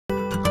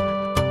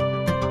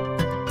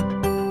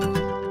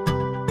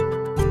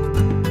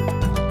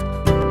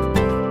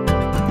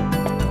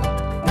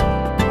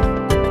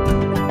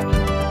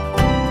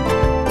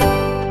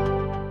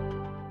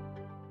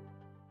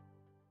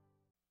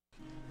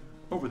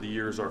the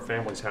years, our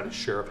family's had its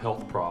share of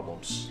health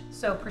problems.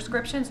 So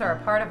prescriptions are a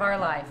part of our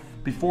life.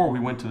 Before we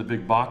went to the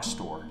big box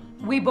store.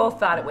 We both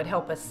thought it would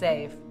help us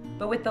save.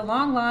 But with the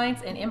long lines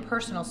and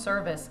impersonal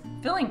service,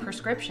 filling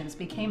prescriptions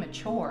became a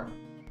chore.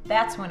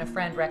 That's when a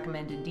friend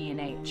recommended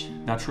D&H.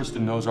 Now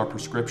Tristan knows our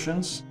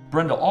prescriptions.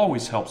 Brenda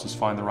always helps us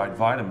find the right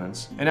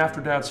vitamins. And after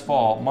Dad's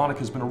fall,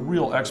 Monica's been a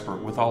real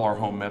expert with all our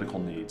home medical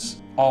needs.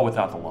 All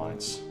without the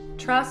lines.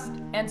 Trust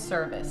and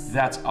service.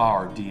 That's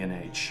our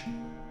D&H.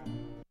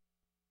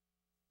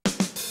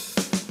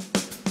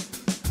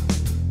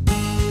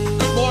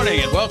 Good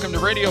morning and welcome to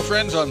Radio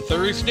Friends on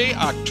Thursday,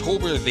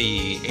 October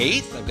the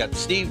 8th. I've got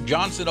Steve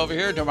Johnson over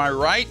here to my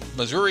right,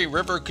 Missouri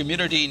River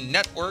Community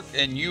Network,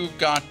 and you've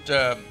got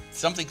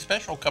something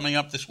special coming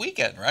up this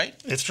weekend, right?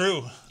 It's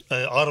true.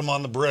 Autumn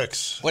on the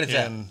Bricks. What is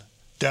that? In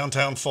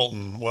downtown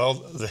Fulton. Well,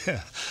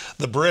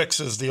 the Bricks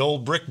is the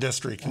old brick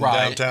district in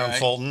downtown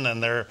Fulton,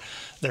 and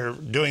they're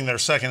doing their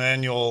second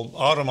annual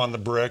Autumn on the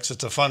Bricks.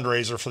 It's a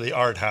fundraiser for the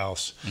Art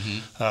House,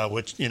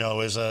 which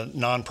is a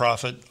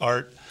nonprofit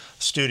art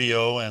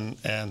studio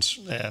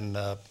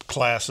and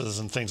classes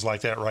and things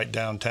like that right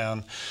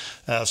downtown.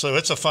 So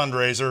it's a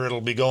fundraiser.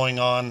 It'll be going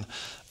on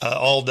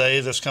all day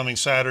this coming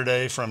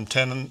Saturday from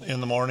 10 in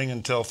the morning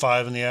until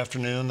 5 in the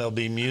afternoon. There'll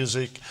be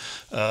music,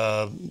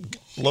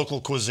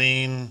 local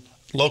cuisine,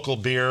 local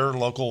beer,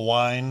 local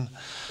wine.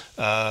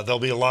 There'll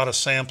be a lot of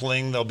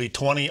sampling. There'll be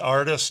 20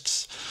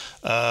 artists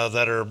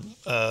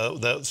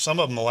that some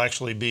of them will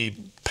actually be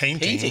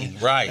painting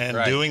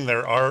and doing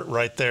their art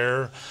right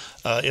there.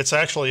 It's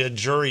actually a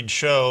juried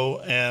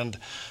show, and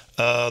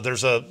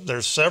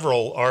there's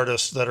several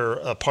artists that are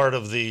a part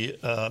of the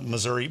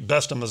Missouri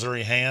Best of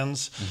Missouri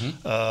Hands,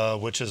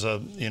 which is a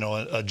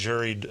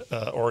juried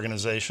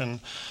organization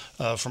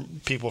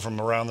from people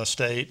from around the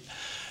state,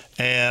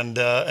 and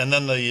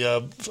then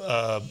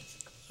the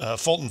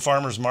Fulton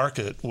Farmers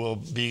Market will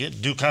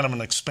do kind of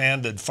an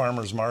expanded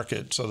farmers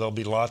market, so there'll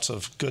be lots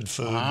of good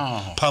food.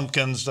 Wow.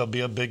 Pumpkins, there'll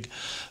be a big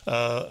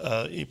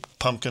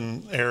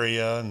pumpkin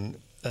area, and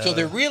so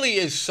there really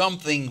is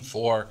something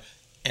for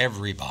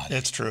everybody.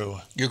 It's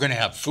true. You're going to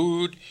have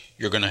food,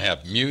 you're going to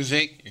have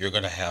music, you're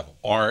going to have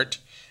art,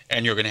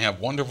 and you're going to have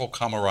wonderful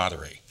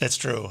camaraderie. It's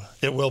true.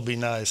 It will be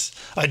nice.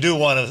 I do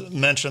want to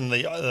mention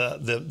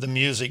the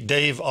music.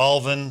 Dave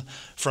Alvin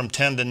from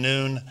 10 to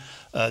noon,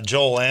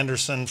 Joel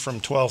Anderson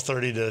from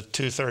 12:30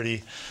 to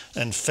 2:30,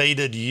 and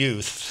Faded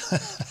Youth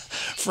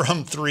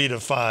from 3 to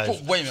 5. Oh,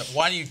 wait a minute.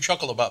 Why do you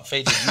chuckle about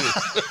Faded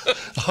Youth?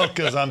 Oh,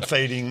 because I'm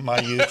fading. My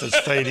youth is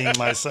fading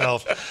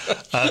myself.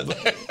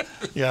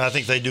 Yeah, I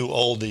think they do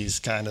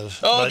oldies kind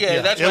of. Okay,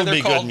 yeah, that's why it'll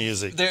be good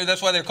music.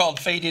 That's why they're called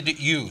Faded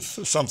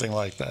Youth. Something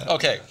like that.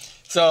 Okay.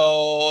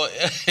 So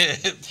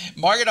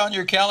mark it on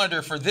your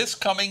calendar for this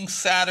coming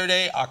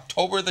Saturday,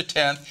 October the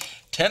 10th,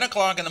 10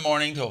 o'clock in the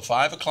morning till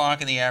 5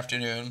 o'clock in the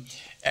afternoon.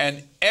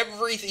 And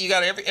everything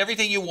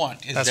everything you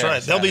want is That's there.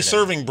 right. They'll be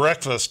serving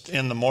breakfast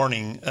in the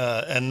morning,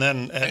 and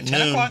then at 10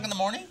 noon. o'clock in the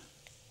morning?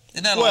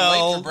 Isn't that a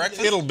little late for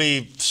breakfast? It'll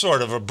be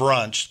sort of a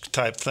brunch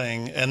type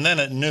thing, and then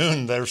at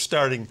noon they'll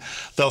start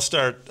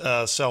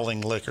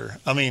selling liquor.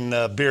 I mean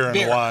beer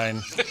and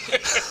wine.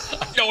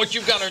 I know what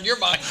you've got on your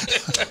mind.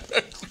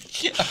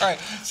 All right.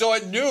 So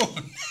at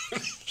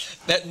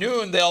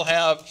noon they'll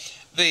have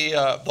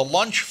the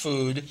lunch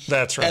food.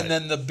 That's right. And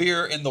then the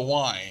beer and the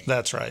wine.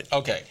 That's right.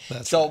 Okay.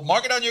 So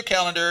mark it on your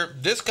calendar.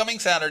 This coming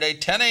Saturday,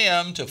 10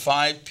 a.m. to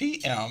 5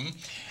 p.m.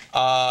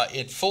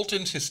 At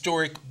Fulton's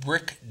historic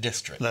brick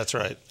district. That's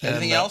right.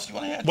 Anything else you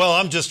want to add? Well,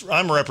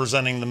 I'm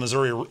representing the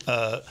Missouri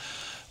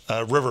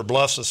River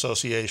Bluffs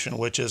Association,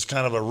 which is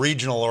kind of a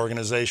regional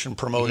organization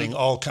promoting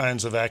all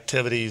kinds of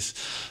activities,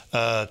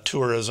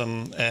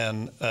 tourism,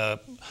 and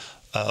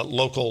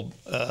local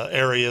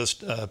areas,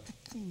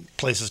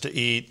 places to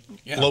eat,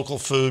 local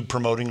food,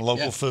 promoting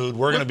local food.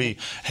 We're going to be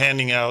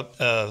handing out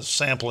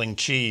sampling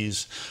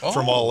cheese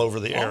from all over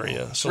the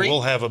area. So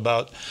we'll have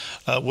about,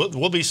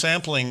 we'll be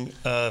sampling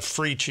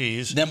free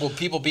cheese. Then will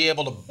people be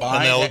able to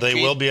buy They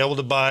will be able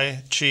to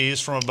buy cheese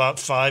from about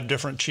 5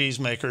 different cheese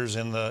makers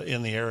in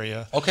the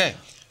area. Okay.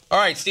 All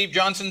right, Steve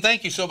Johnson,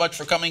 thank you so much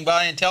for coming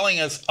by and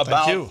telling us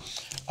about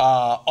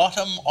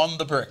Autumn on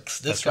the Bricks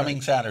this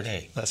coming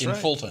Saturday in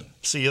Fulton.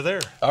 See you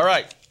there. All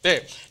right.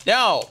 There.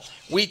 Now,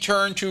 we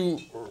turn to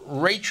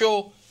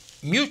Rachel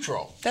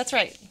Mutrux. That's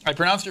right. I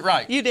pronounced it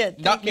right. You did.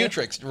 Not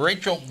Mutrux,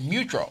 Rachel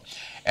Mutrux.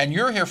 And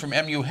you're here from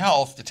MU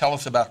Health to tell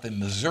us about the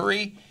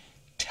Missouri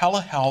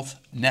Telehealth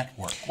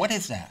Network. What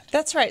is that?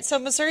 That's right. So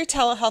Missouri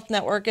Telehealth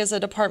Network is a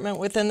department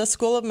within the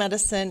School of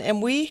Medicine,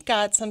 and we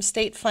got some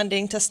state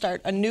funding to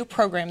start a new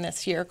program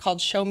this year called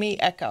Show Me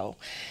ECHO.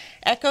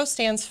 ECHO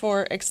stands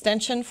for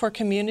Extension for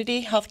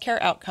Community Healthcare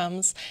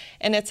Outcomes,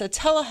 and it's a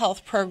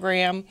telehealth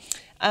program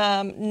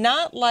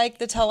not like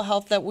the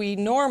telehealth that we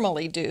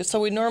normally do. So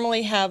we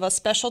normally have a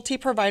specialty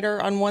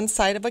provider on one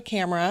side of a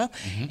camera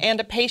and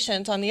a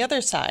patient on the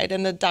other side,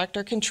 and the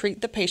doctor can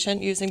treat the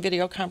patient using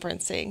video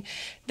conferencing.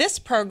 This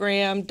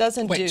program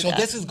doesn't do that. So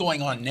this is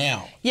going on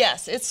now?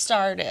 Yes, it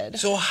started.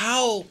 So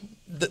how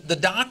the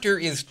doctor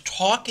is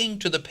talking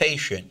to the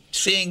patient,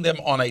 seeing them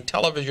on a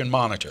television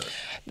monitor.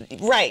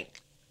 Right.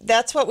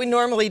 That's what we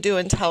normally do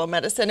in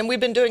telemedicine, and we've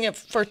been doing it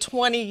for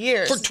 20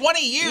 years. For 20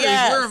 years?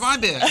 Yes. Where have I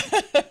been?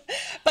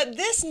 But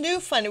this new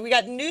funding, we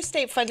got new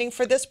state funding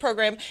for this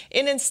program,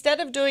 and instead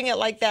of doing it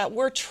like that,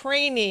 we're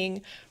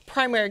training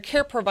primary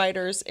care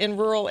providers in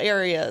rural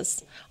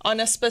areas on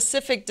a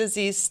specific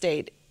disease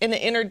state in an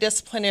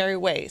interdisciplinary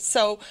way.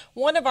 So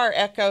one of our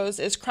echoes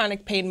is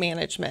chronic pain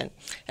management.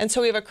 And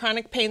so we have a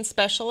chronic pain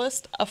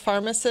specialist, a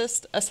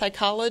pharmacist, a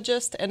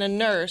psychologist, and a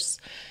nurse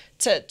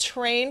to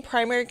train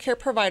primary care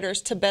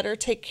providers to better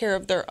take care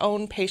of their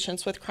own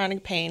patients with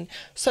chronic pain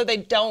so they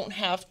don't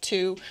have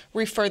to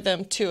refer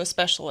them to a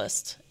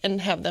specialist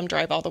and have them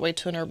drive all the way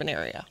to an urban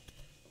area.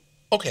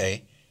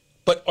 Okay,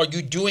 but are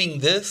you doing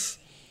this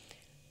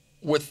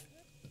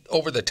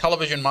over the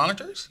television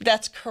monitors?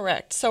 That's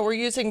correct. So we're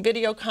using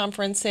video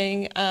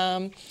conferencing,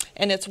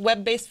 and it's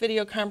web-based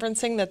video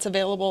conferencing that's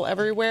available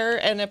everywhere.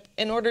 And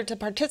in order to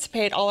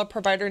participate, all a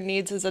provider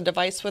needs is a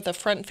device with a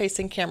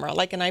front-facing camera,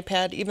 like an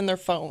iPad, even their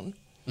phone.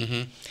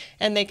 Mm-hmm.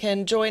 And they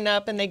can join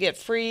up, and they get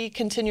free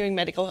continuing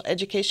medical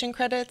education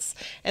credits,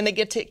 and they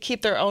get to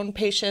keep their own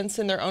patients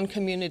in their own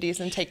communities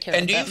and take care of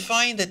them. And do you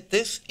find that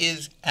this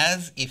is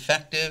as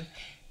effective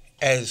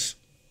as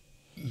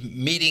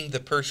meeting the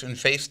person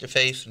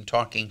face-to-face and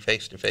talking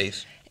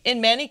face-to-face?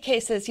 In many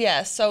cases,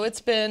 yes. So it's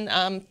been,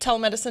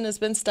 telemedicine has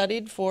been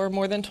studied for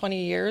more than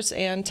 20 years,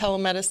 and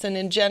telemedicine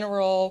in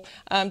general,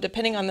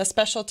 depending on the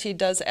specialty,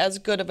 does as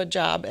good of a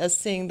job as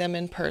seeing them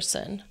in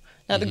person.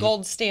 Now, the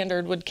gold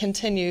standard would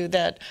continue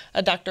that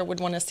a doctor would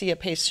want to see a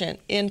patient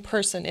in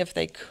person if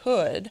they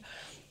could.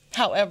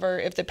 However,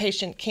 if the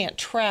patient can't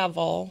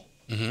travel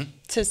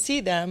to see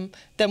them,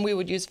 then we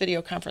would use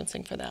video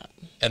conferencing for that.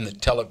 And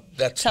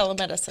that's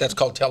telemedicine. That's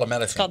called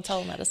telemedicine. It's called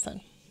telemedicine.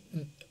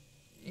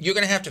 You're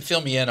going to have to fill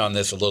me in on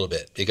this a little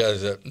bit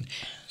because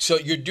so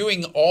you're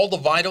doing all the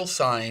vital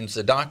signs.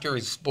 The doctor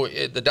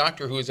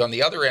who is on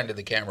the other end of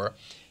the camera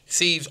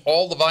sees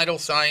all the vital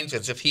signs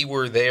as if he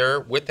were there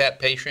with that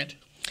patient.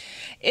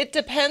 It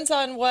depends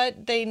on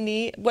what they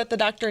need, what the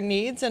doctor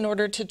needs in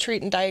order to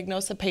treat and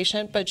diagnose a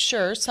patient. But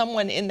sure,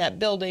 someone in that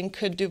building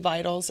could do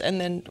vitals and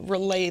then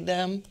relay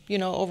them,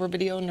 over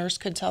video. A nurse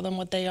could tell them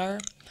what they are.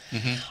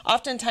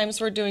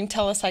 Oftentimes we're doing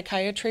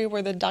telepsychiatry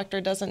where the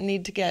doctor doesn't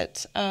need to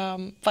get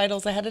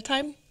vitals ahead of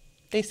time.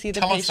 They see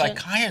the patient.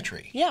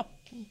 Telepsychiatry? Yeah.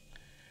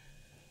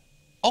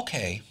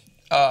 Okay.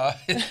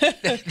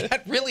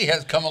 That really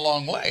has come a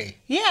long way.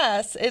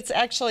 Yes, it's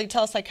actually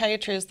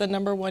telepsychiatry is the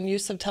 #1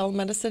 use of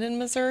telemedicine in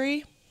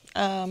Missouri.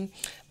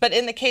 But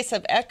in the case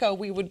of ECHO,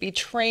 we would be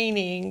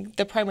training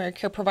the primary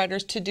care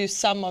providers to do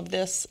some of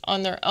this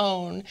on their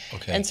own.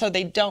 Okay. And so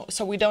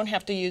we don't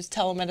have to use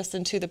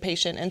telemedicine to the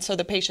patient, and so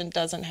the patient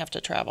doesn't have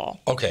to travel.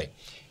 Okay.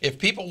 If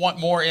people want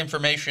more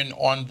information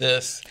on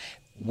this,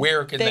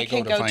 where can they go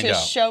to find out? They can go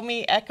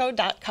to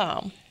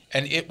showmeecho.com.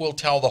 And it will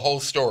tell the whole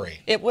story.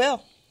 It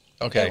will.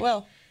 Okay. It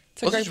will.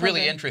 Well, this is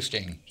really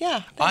interesting.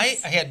 Yeah. I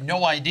had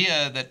no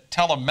idea that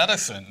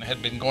telemedicine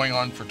had been going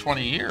on for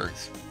 20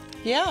 years.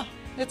 Yeah,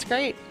 it's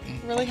great.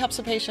 It really helps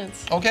the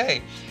patients.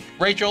 Okay.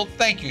 Rachel,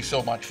 thank you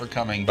so much for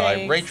coming by.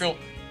 Thanks. Rachel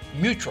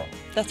Mutrux.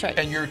 That's right.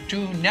 And your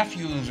 2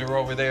 nephews are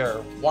over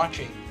there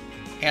watching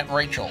Aunt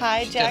Rachel.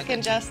 Hi, Jack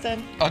and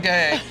Justin.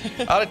 Okay.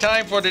 Out of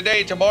time for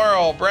today.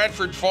 Tomorrow,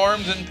 Bradford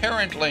Farms and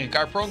Parent Link.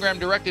 Our program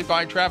directed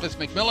by Travis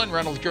McMillan,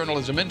 Reynolds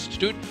Journalism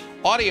Institute.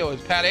 Audio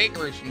is Pat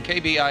Akers from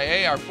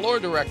KBIA. Our floor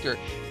director,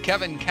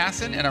 Kevin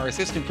Casson, and our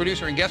assistant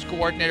producer and guest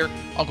coordinator,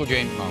 Uncle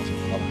James Mouse.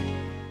 Bye-bye.